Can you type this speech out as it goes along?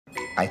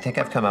I think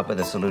I've come up with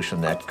a solution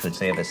that could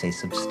save us a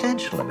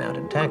substantial amount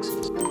in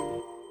taxes.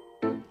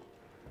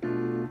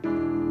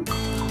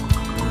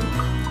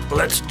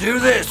 Let's do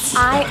this!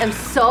 I am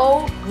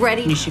so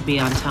ready. You should be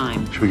on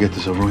time. Should we get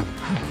this over with?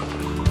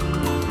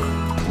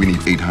 We need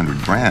 800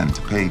 grand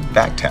to pay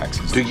back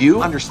taxes. Do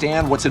you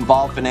understand what's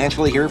involved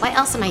financially here? Why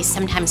else am I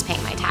sometimes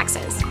paying my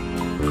taxes?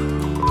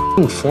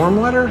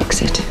 Form letter?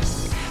 Exit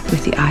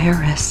with the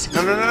IRS.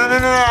 No.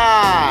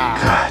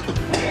 God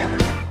damn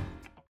it.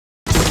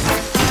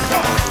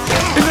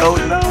 No.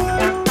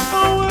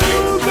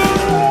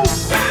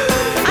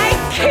 I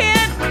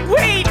can't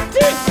wait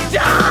to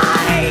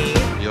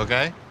die! You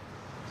okay?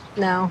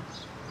 No,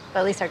 but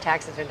at least our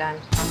taxes are done.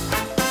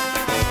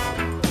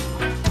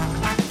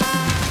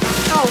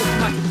 Oh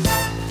my.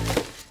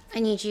 I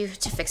need you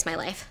to fix my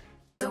life.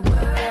 The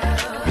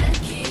world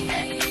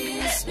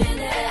keeps spinning.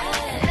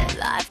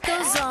 Life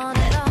goes on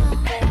and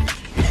on.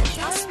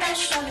 That's my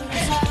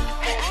shoulders off.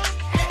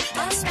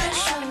 That's my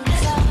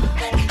shoulders off.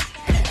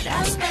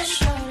 That's my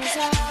shoulders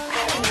off.